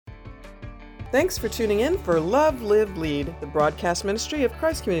Thanks for tuning in for Love, Live, Lead, the broadcast ministry of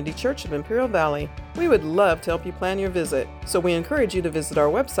Christ Community Church of Imperial Valley. We would love to help you plan your visit, so we encourage you to visit our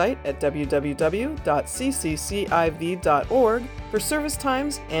website at www.cccIV.org for service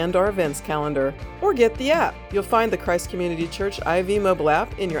times and our events calendar. Or get the app. You'll find the Christ Community Church IV mobile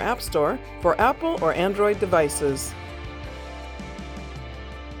app in your app store for Apple or Android devices.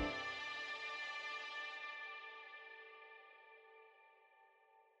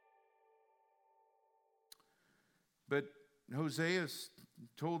 But Hosea is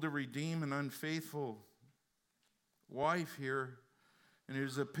told to redeem an unfaithful wife here, and it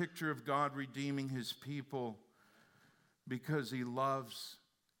is a picture of God redeeming his people because he loves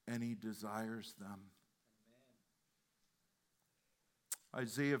and he desires them.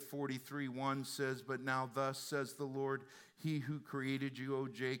 Isaiah 43:1 says, "But now thus says the Lord, he who created you, O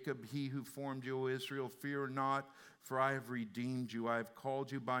Jacob, he who formed you, O Israel, fear not, for I have redeemed you. I have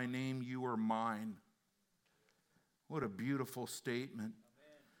called you by name, you are mine." What a beautiful statement.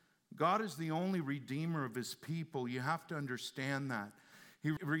 Amen. God is the only redeemer of his people. You have to understand that.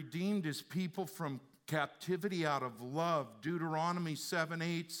 He redeemed his people from captivity out of love. Deuteronomy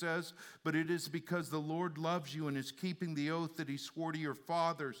 7:8 says, "But it is because the Lord loves you and is keeping the oath that he swore to your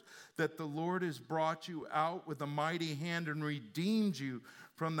fathers, that the Lord has brought you out with a mighty hand and redeemed you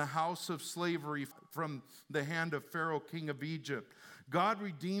from the house of slavery, from the hand of Pharaoh, king of Egypt." God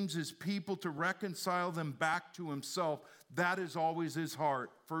redeems his people to reconcile them back to himself. That is always his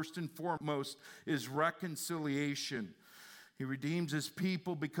heart. First and foremost is reconciliation. He redeems his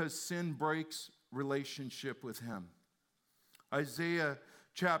people because sin breaks relationship with him. Isaiah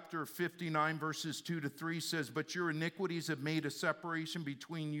chapter 59 verses 2-3 says, "But your iniquities have made a separation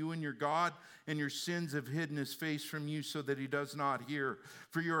between you and your God, and your sins have hidden his face from you so that he does not hear.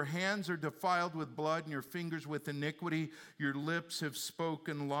 For your hands are defiled with blood and your fingers with iniquity. Your lips have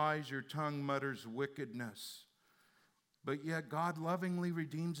spoken lies, your tongue mutters wickedness." But yet God lovingly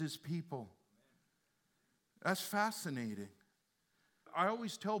redeems his people. That's fascinating. I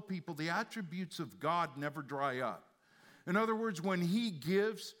always tell people the attributes of God never dry up. In other words, when he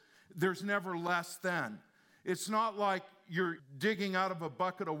gives, there's never less than. It's not like you're digging out of a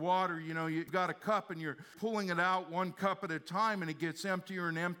bucket of water. You know, you've got a cup and you're pulling it out one cup at a time and it gets emptier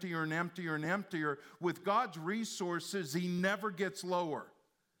and emptier and emptier and emptier. With God's resources, he never gets lower.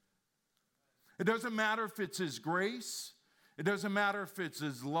 It doesn't matter if it's his grace. It doesn't matter if it's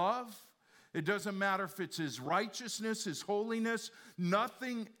his love. It doesn't matter if it's his righteousness, his holiness.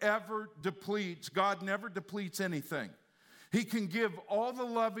 Nothing ever depletes. God never depletes anything. He can give all the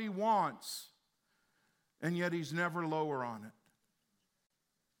love he wants, and yet he's never lower on it.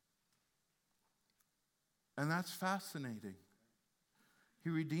 And that's fascinating. He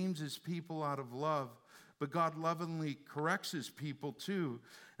redeems his people out of love, but God lovingly corrects his people too.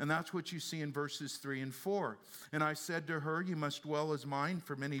 And that's what you see in verses 3 and 4. "And I said to her, you must dwell as mine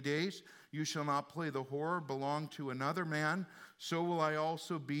for many days. You shall not play the whore, belong to another man. So will I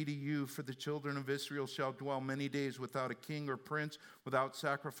also be to you. For the children of Israel shall dwell many days without a king or prince, without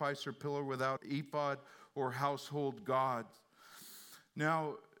sacrifice or pillar, without ephod or household gods."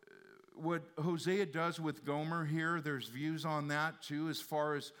 Now, what Hosea does with Gomer here, there's views on that too, as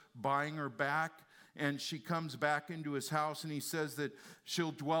far as buying her back. And she comes back into his house, and he says that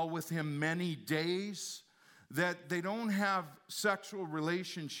she'll dwell with him many days, that they don't have sexual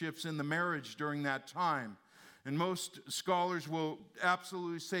relationships in the marriage during that time. And most scholars will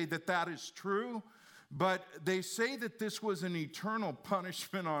absolutely say that that is true, but they say that this was an eternal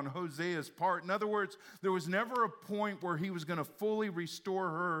punishment on Hosea's part. In other words, there was never a point where he was going to fully restore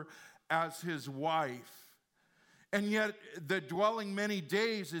her as his wife. And yet, the dwelling many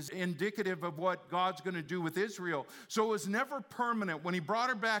days is indicative of what God's going to do with Israel. So it was never permanent. When he brought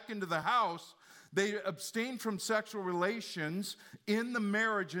her back into the house, they abstained from sexual relations in the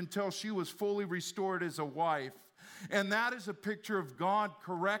marriage until she was fully restored as a wife. And that is a picture of God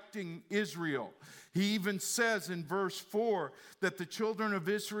correcting Israel. He even says in verse 4 that the children of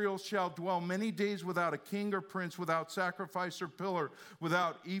Israel shall dwell many days without a king or prince, without sacrifice or pillar,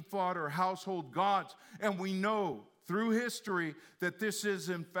 without ephod or household gods. And we know through history that this is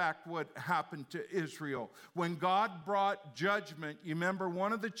in fact what happened to Israel. When God brought judgment, you remember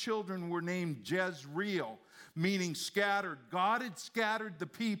one of the children were named Jezreel, meaning scattered. God had scattered the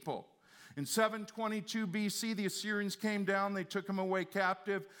people. In 722 BC, the Assyrians came down, they took them away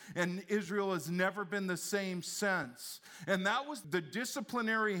captive, and Israel has never been the same since. And that was the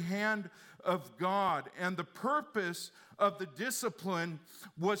disciplinary hand of God. And the purpose of the discipline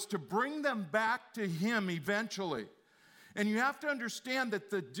was to bring them back to him eventually. And you have to understand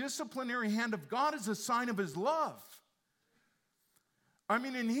that the disciplinary hand of God is a sign of his love. I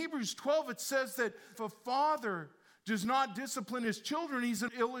mean, in Hebrews 12, it says that if a father does not discipline his children, he's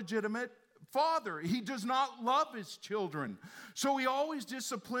an illegitimate father. He does not love his children. So he always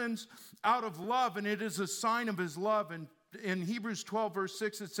disciplines out of love, and it is a sign of his love. And in Hebrews 12, verse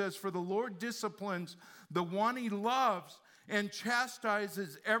 6, it says, "For the Lord disciplines the one he loves and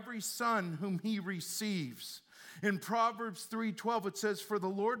chastises every son whom he receives." In Proverbs 3:12, it says, "For the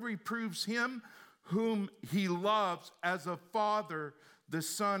Lord reproves him whom he loves, as a father the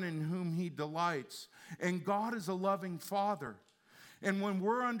son in whom he delights." And God is a loving father. And when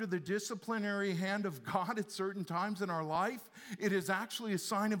we're under the disciplinary hand of God at certain times in our life, it is actually a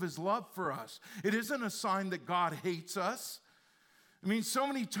sign of his love for us. It isn't a sign that God hates us. I mean, so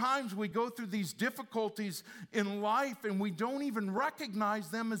many times we go through these difficulties in life and we don't even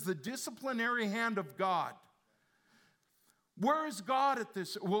recognize them as the disciplinary hand of God. Where is God at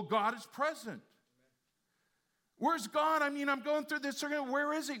this? Well, God is present. Where's God? I mean, I'm going through this.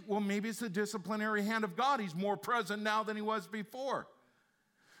 Where is he? Well, maybe it's the disciplinary hand of God. He's more present now than he was before.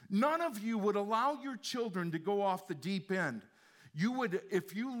 None of you would allow your children to go off the deep end. You would,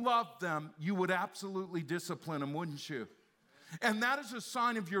 if you loved them, you would absolutely discipline them, wouldn't you? And that is a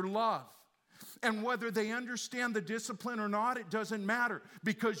sign of your love. And whether they understand the discipline or not, it doesn't matter,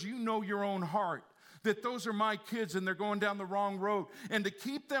 because you know your own heart. That those are my kids and they're going down the wrong road. And to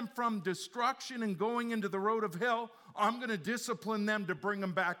keep them from destruction and going into the road of hell, I'm going to discipline them to bring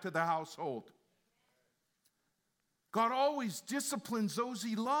them back to the household. God always disciplines those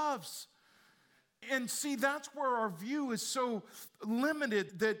he loves. And see, that's where our view is so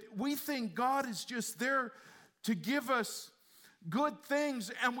limited, that we think God is just there to give us good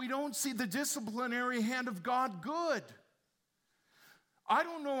things, and we don't see the disciplinary hand of God good. I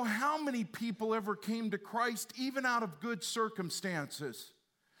don't know how many people ever came to Christ even out of good circumstances.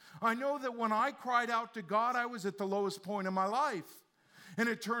 I know that when I cried out to God, I was at the lowest point in my life. And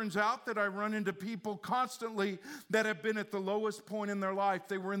it turns out that I run into people constantly that have been at the lowest point in their life.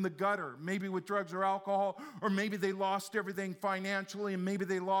 They were in the gutter, maybe with drugs or alcohol, or maybe they lost everything financially, and maybe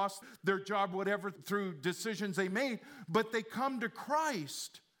they lost their job, whatever, through decisions they made. But they come to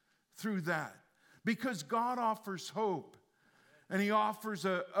Christ through that, because God offers hope. And he offers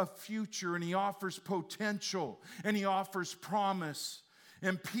a future, and he offers potential, and he offers promise.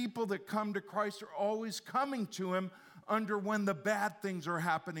 And people that come to Christ are always coming to him under when the bad things are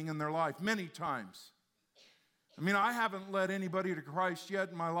happening in their life, many times. I mean, I haven't led anybody to Christ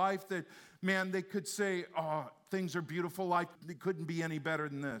yet in my life that, man, they could say, oh, things are beautiful, life, it couldn't be any better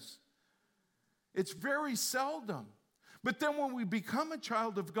than this. It's very seldom. But then when we become a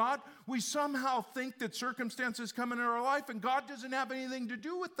child of God, we somehow think that circumstances come into our life and God doesn't have anything to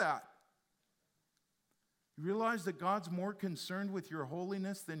do with that. You realize that God's more concerned with your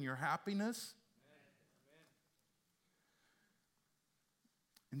holiness than your happiness?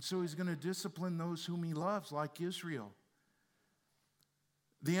 And so he's going to discipline those whom he loves, like Israel.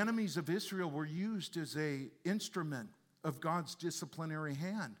 The enemies of Israel were used as an instrument of God's disciplinary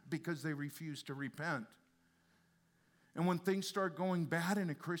hand because they refused to repent. And when things start going bad in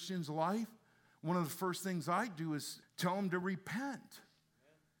a Christian's life, one of the first things I do is tell them to repent.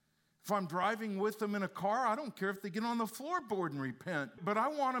 If I'm driving with them in a car, I don't care if they get on the floorboard and repent, but I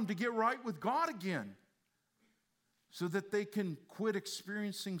want them to get right with God again so that they can quit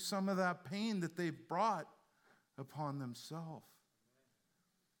experiencing some of that pain that they've brought upon themselves.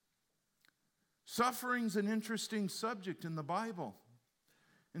 Suffering's an interesting subject in the Bible.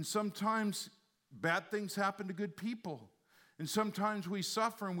 And sometimes bad things happen to good people. And sometimes we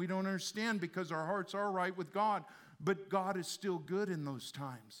suffer and we don't understand because our hearts are right with God. But God is still good in those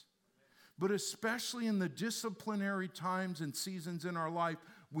times. But especially in the disciplinary times and seasons in our life,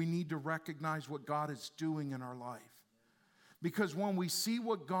 we need to recognize what God is doing in our life. Because when we see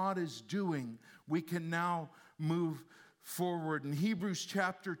what God is doing, we can now move forward. In Hebrews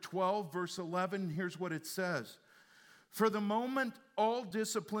chapter 12, verse 11, here's what it says. For the moment, all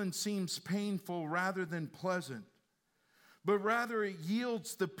discipline seems painful rather than pleasant, but rather it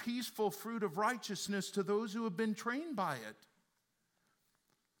yields the peaceful fruit of righteousness to those who have been trained by it.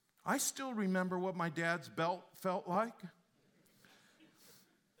 I still remember what my dad's belt felt like.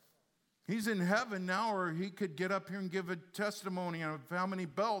 He's in heaven now, or he could get up here and give a testimony of how many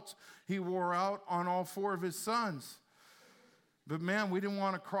belts he wore out on all four of his sons. But man, we didn't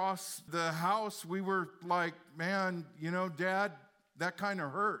want to cross the house. We were like, man, you know, Dad, that kind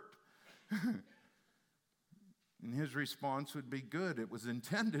of hurt. And his response would be, good, it was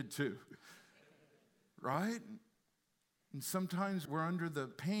intended to. Right? And sometimes we're under the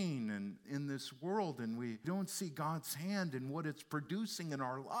pain and in this world, and we don't see God's hand in what it's producing in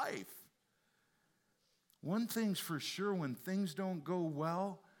our life. One thing's for sure, when things don't go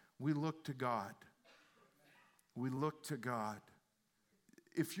well, we look to God. We look to God.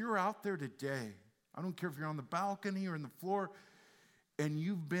 If you're out there today, I don't care if you're on the balcony or in the floor, and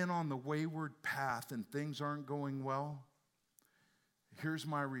you've been on the wayward path and things aren't going well, here's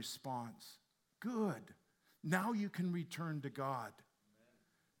my response. Good. Now you can return to God.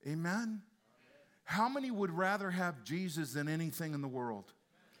 Amen? Amen? How many would rather have Jesus than anything in the world?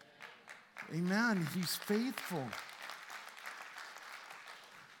 Amen. He's faithful.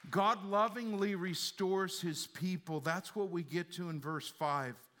 God lovingly restores his people. That's what we get to in verse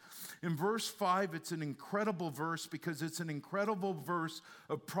 5. In verse 5, it's an incredible verse because it's an incredible verse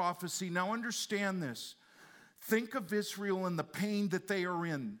of prophecy. Now understand this. Think of Israel and the pain that they are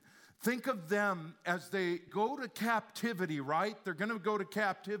in. Think of them as they go to captivity, right? They're going to go to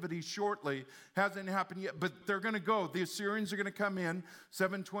captivity shortly. Hasn't happened yet, but they're going to go. The Assyrians are going to come in,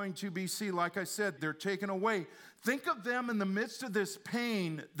 722 BC. Like I said, they're taken away. Think of them in the midst of this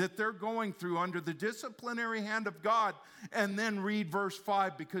pain that they're going through under the disciplinary hand of God, and then read verse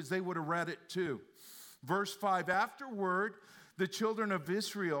 5 because they would have read it too. Verse 5, afterward, the children of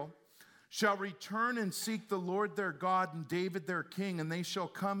Israel shall return and seek the Lord their God and David their king, and they shall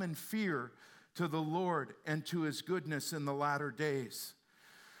come in fear to the Lord and to his goodness in the latter days.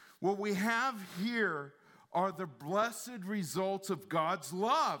 What we have here are the blessed results of God's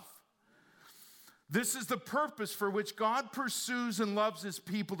love. This is the purpose for which God pursues and loves his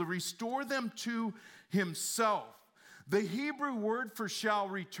people, to restore them to himself. The Hebrew word for shall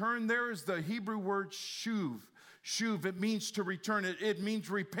return there is the Hebrew word shuv. Shuv, it means to return. It means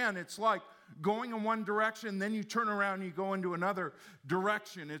repent. It's like going in one direction, then you turn around and you go into another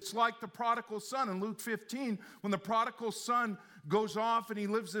direction. It's like the prodigal son in Luke 15. When the prodigal son goes off and he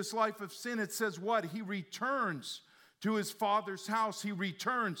lives this life of sin, it says what? He returns to his father's house. He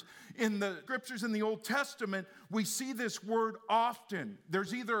returns. In the scriptures in the Old Testament, we see this word often.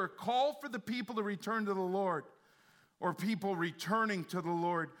 There's either a call for the people to return to the Lord or people returning to the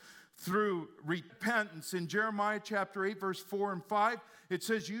Lord through repentance. In Jeremiah chapter 8, verse 4 and 5, it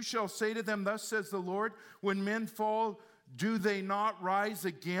says, you shall say to them, thus says the Lord, when men fall, do they not rise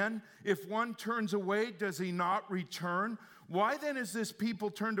again? If one turns away, does he not return? Why then is this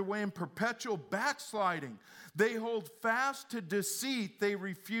people turned away in perpetual backsliding? They hold fast to deceit, they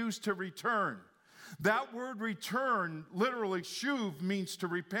refuse to return. That word return, literally shuv, means to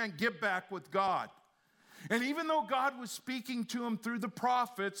repent, get back with God. And even though God was speaking to him through the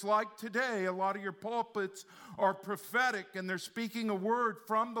prophets, like today, a lot of your pulpits are prophetic and they're speaking a word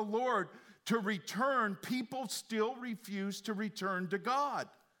from the Lord to return, people still refuse to return to God.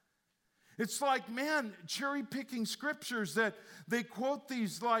 It's like, man, cherry-picking scriptures that they quote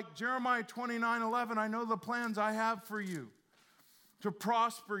these like Jeremiah 29:11, I know the plans I have for you, to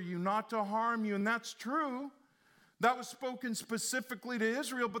prosper you, not to harm you. And that's true. That was spoken specifically to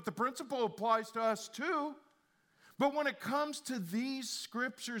Israel, but the principle applies to us too. But when it comes to these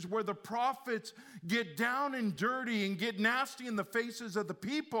scriptures where the prophets get down and dirty and get nasty in the faces of the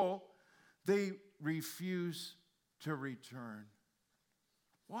people, they refuse to return.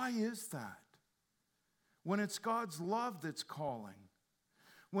 Why is that? When it's God's love that's calling,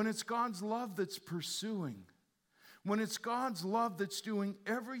 when it's God's love that's pursuing, when it's God's love that's doing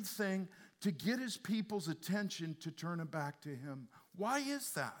everything to get his people's attention to turn it back to him. Why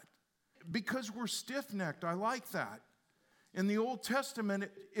is that? Because we're stiff-necked. I like that. In the Old Testament,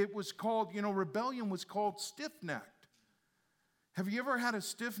 it was called, rebellion was called stiff-necked. Have you ever had a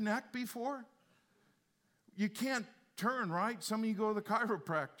stiff neck before? You can't turn, right? Some of you go to the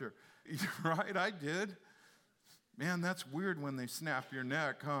chiropractor. Right? I did. Man, that's weird when they snap your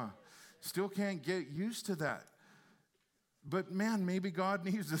neck, huh? Still can't get used to that. But man, maybe God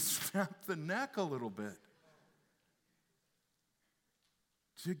needs to snap the neck a little bit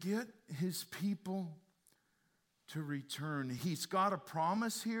to get his people to return. He's got a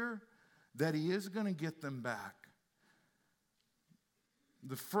promise here that he is going to get them back.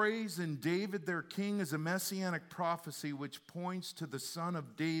 The phrase in David their king is a messianic prophecy which points to the son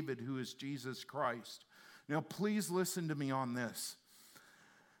of David, who is Jesus Christ. Now please listen to me on this.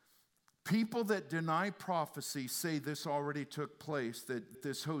 People that deny prophecy say this already took place, that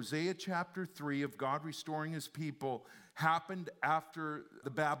this Hosea chapter 3 of God restoring his people happened after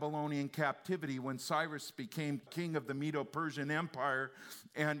the Babylonian captivity when Cyrus became king of the Medo-Persian Empire,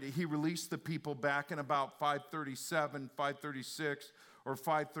 and he released the people back in about 537, 536, or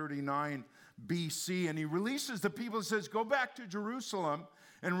 539 BC. And he releases the people and says, go back to Jerusalem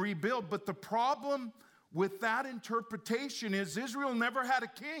and rebuild. But the problem with that interpretation is Israel never had a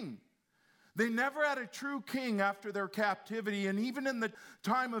king. They never had a true king after their captivity. And even in the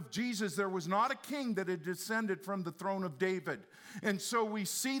time of Jesus, there was not a king that had descended from the throne of David. And so we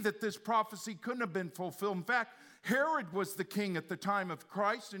see that this prophecy couldn't have been fulfilled. In fact, Herod was the king at the time of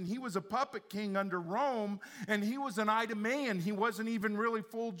Christ, and he was a puppet king under Rome, and he was an Idumean. He wasn't even really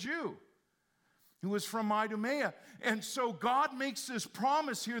full Jew. He was from Idumea. And so God makes this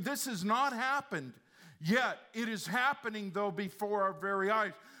promise here. This has not happened yet. It is happening, though, before our very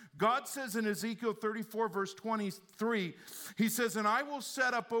eyes. God says in Ezekiel 34, verse 23, he says, "And I will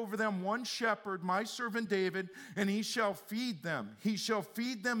set up over them one shepherd, my servant David, and he shall feed them. He shall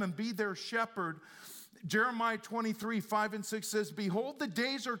feed them and be their shepherd." Jeremiah 23, 5 and 6 says, "Behold, the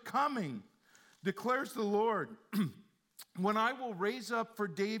days are coming, declares the Lord, when I will raise up for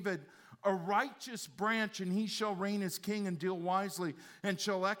David a righteous branch, and he shall reign as king and deal wisely, and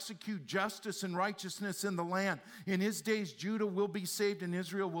shall execute justice and righteousness in the land. In his days Judah will be saved, and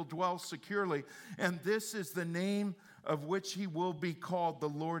Israel will dwell securely. And this is the name of which he will be called, the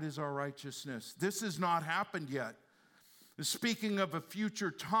Lord is our righteousness." This has not happened yet. Speaking of a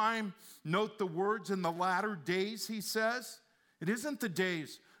future time, note the words "in the latter days," he says. It isn't the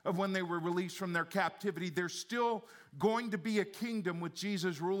days of when they were released from their captivity. There's still going to be a kingdom with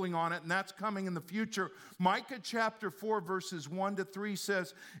Jesus ruling on it, and that's coming in the future. Micah chapter 4, verses 1 to 3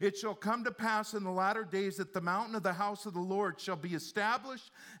 says, "It shall come to pass in the latter days that the mountain of the house of the Lord shall be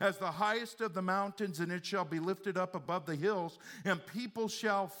established as the highest of the mountains, and it shall be lifted up above the hills, and people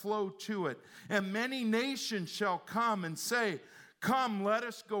shall flow to it. And many nations shall come and say, 'Come, let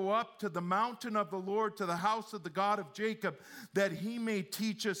us go up to the mountain of the Lord, to the house of the God of Jacob, that he may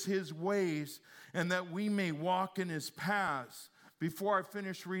teach us his ways, and that we may walk in his paths.'" Before I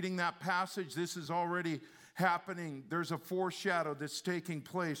finish reading that passage, this is already happening. There's a foreshadow that's taking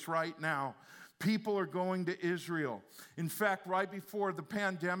place right now. People are going to Israel. In fact, right before the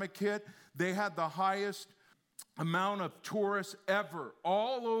pandemic hit, they had the highest amount of tourists ever,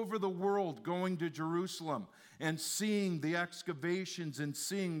 all over the world, going to Jerusalem and seeing the excavations and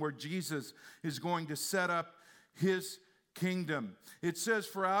seeing where Jesus is going to set up his kingdom. It says,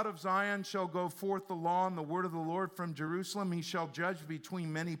 "For out of Zion shall go forth the law and the word of the Lord from Jerusalem. He shall judge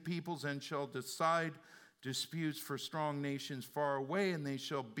between many peoples and shall decide disputes for strong nations far away, and they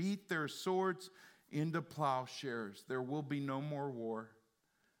shall beat their swords into plowshares." There will be no more war.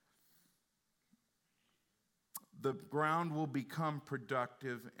 "The ground will become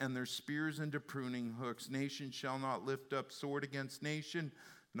productive, and their spears into pruning hooks. Nation shall not lift up sword against nation,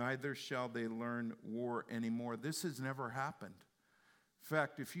 neither shall they learn war anymore." This has never happened. In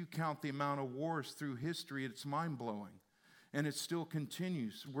fact, if you count the amount of wars through history, it's mind-blowing. And it still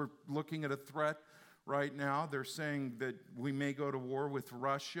continues. We're looking at a threat right now. They're saying that we may go to war with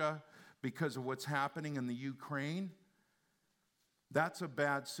Russia because of what's happening in the Ukraine. That's a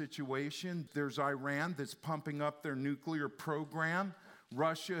bad situation. There's Iran that's pumping up their nuclear program.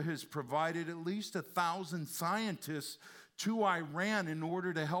 Russia has provided at least 1,000 scientists to Iran in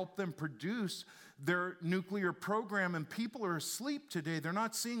order to help them produce their nuclear program. And people are asleep today. They're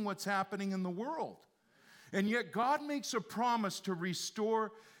not seeing what's happening in the world. And yet God makes a promise to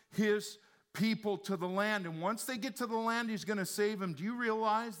restore his people to the land. And once they get to the land, he's going to save them. Do you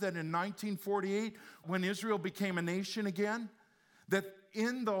realize that in 1948, when Israel became a nation again, that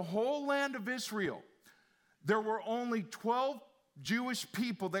in the whole land of Israel, there were only 12 Jewish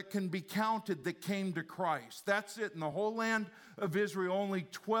people that can be counted that came to Christ? That's it. In the whole land of Israel, only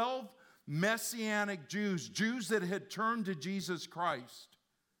 12 Messianic Jews, Jews that had turned to Jesus Christ.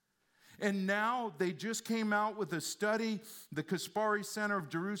 And now they just came out with a study, the Kaspari Center of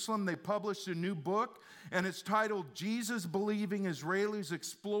Jerusalem. They published a new book, and it's titled "Jesus Believing Israelis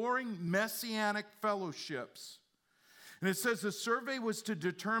Exploring Messianic Fellowships." And it says the survey was to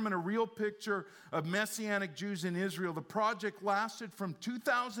determine a real picture of Messianic Jews in Israel. The project lasted from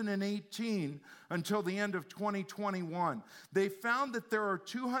 2018 until the end of 2021. They found that there are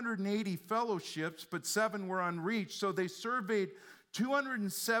 280 fellowships, but 7 were unreached. So they surveyed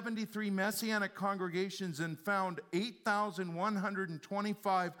 273 Messianic congregations and found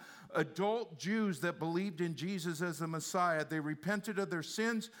 8,125 adult Jews that believed in Jesus as the Messiah. They repented of their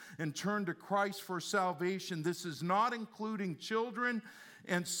sins and turned to Christ for salvation. This is not including children,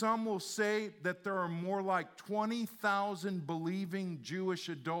 and some will say that there are more like 20,000 believing Jewish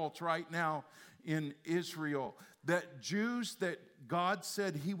adults right now in Israel, that Jews that God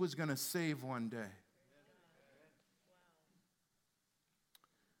said he was going to save one day.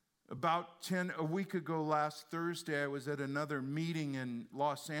 About a week ago, last Thursday, I was at another meeting in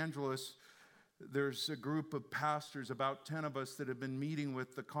Los Angeles. There's a group of pastors, about 10 of us, that have been meeting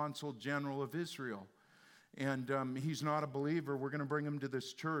with the Consul General of Israel. And he's not a believer. We're going to bring him to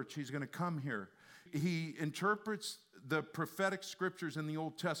this church. He's going to come here. He interprets the prophetic scriptures in the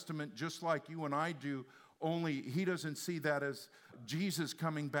Old Testament just like you and I do, only he doesn't see that as Jesus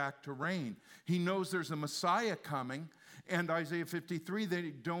coming back to reign. He knows there's a Messiah coming, and Isaiah 53 they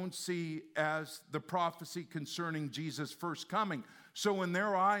don't see as the prophecy concerning Jesus' first coming. So in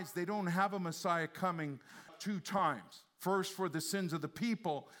their eyes, they don't have a Messiah coming two times. First for the sins of the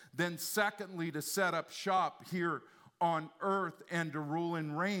people, then secondly to set up shop here on earth and to rule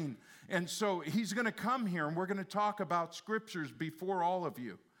and reign. And so he's going to come here, and we're going to talk about scriptures before all of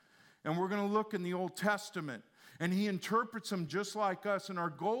you. And we're going to look in the Old Testament. And he interprets them just like us. And our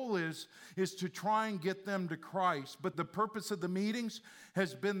goal is to try and get them to Christ. But the purpose of the meetings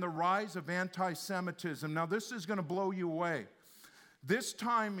has been the rise of anti-Semitism. Now, this is going to blow you away. This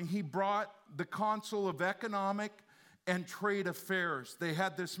time, he brought the Consul of Economic and Trade Affairs. They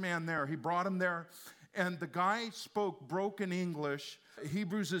had this man there. He brought him there. And the guy spoke broken English.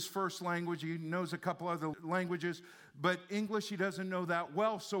 Hebrew's his first language. He knows a couple other languages. But English he doesn't know that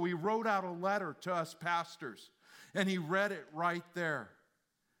well. So he wrote out a letter to us pastors. And he read it right there.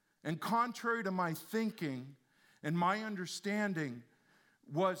 And contrary to my thinking and my understanding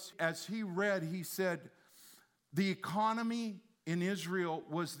was, as he read, he said, the economy in Israel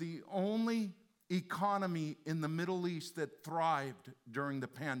was the only economy in the Middle East that thrived during the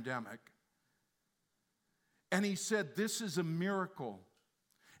pandemic. And he said, this is a miracle.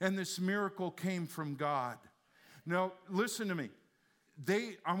 And this miracle came from God. Now, listen to me.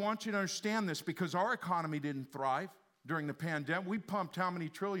 I want you to understand this, because our economy didn't thrive during the pandemic. We pumped how many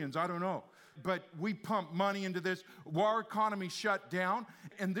trillions? I don't know. But we pumped money into this. Our economy shut down.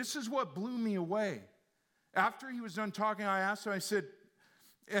 And this is what blew me away. After he was done talking, I asked him, I said,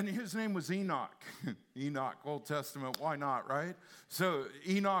 and his name was Enoch. Enoch, Old Testament, why not, right? So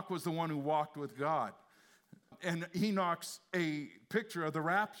Enoch was the one who walked with God. And Enoch's a picture of the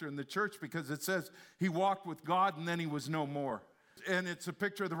rapture in the church, because it says he walked with God and then he was no more. And it's a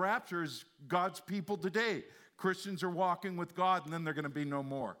picture of the rapture is God's people today. Christians are walking with God and then they're going to be no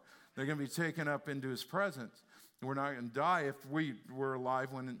more. They're going to be taken up into his presence. We're not going to die if we were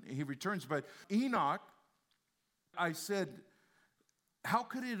alive when he returns. But Enoch, I said, how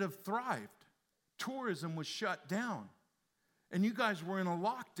could it have thrived? Tourism was shut down. And you guys were in a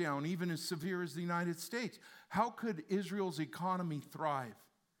lockdown, even as severe as the United States. How could Israel's economy thrive?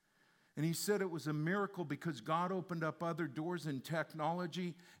 And he said it was a miracle because God opened up other doors in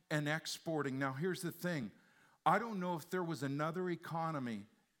technology and exporting. Now, here's the thing. I don't know if there was another economy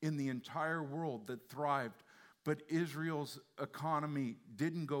in the entire world that thrived, but Israel's economy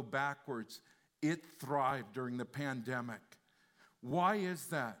didn't go backwards. It thrived during the pandemic. Why is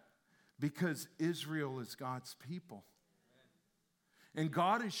that? Because Israel is God's people. And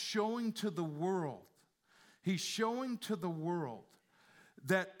God is showing to the world, He's showing to the world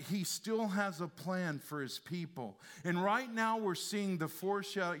that He still has a plan for His people. And right now we're seeing the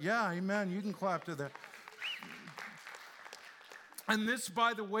foreshadow. Yeah, amen. You can clap to that. And this,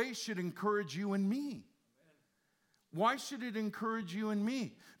 by the way, should encourage you and me. Why should it encourage you and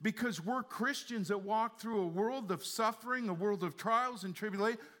me? Because we're Christians that walk through a world of suffering, a world of trials and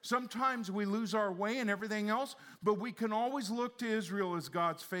tribulation. Sometimes we lose our way and everything else, but we can always look to Israel as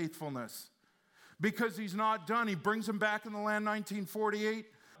God's faithfulness. Because He's not done. He brings them back in the land 1948.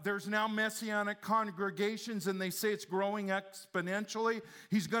 There's now messianic congregations, and they say it's growing exponentially.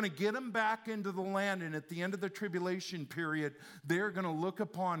 He's going to get them back into the land, and at the end of the tribulation period, they're going to look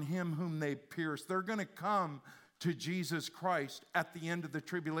upon Him whom they pierced. They're going to come to Jesus Christ at the end of the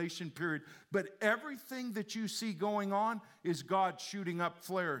tribulation period. But everything that you see going on is God shooting up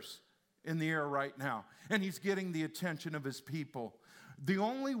flares in the air right now. And He's getting the attention of His people. The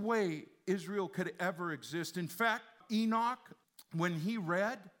only way Israel could ever exist, in fact, Enoch, when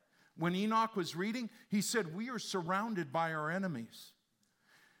Enoch was reading, he said, we are surrounded by our enemies.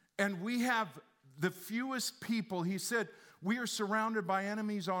 And we have the fewest people. He said, we are surrounded by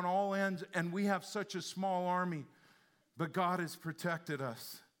enemies on all ends, and we have such a small army. But God has protected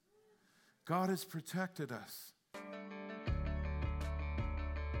us. God has protected us.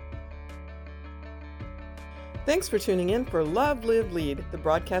 Thanks for tuning in for Love, Live, Lead, the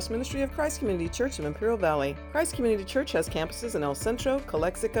broadcast ministry of Christ Community Church of Imperial Valley. Christ Community Church has campuses in El Centro,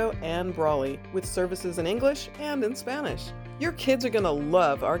 Calexico, and Brawley, with services in English and in Spanish. Your kids are going to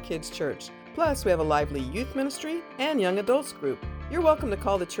love our kids' church. Plus, we have a lively youth ministry and young adults group. You're welcome to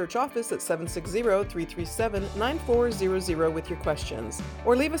call the church office at 760-337-9400 with your questions,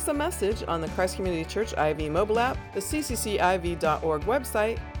 or leave us a message on the Christ Community Church IV mobile app, the ccciv.org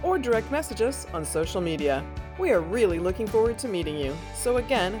website, or direct message us on social media. We are really looking forward to meeting you. So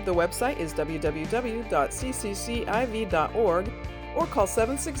again, the website is www.cccIV.org or call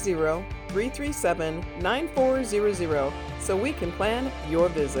 760-337-9400 so we can plan your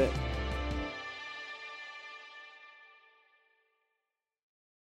visit.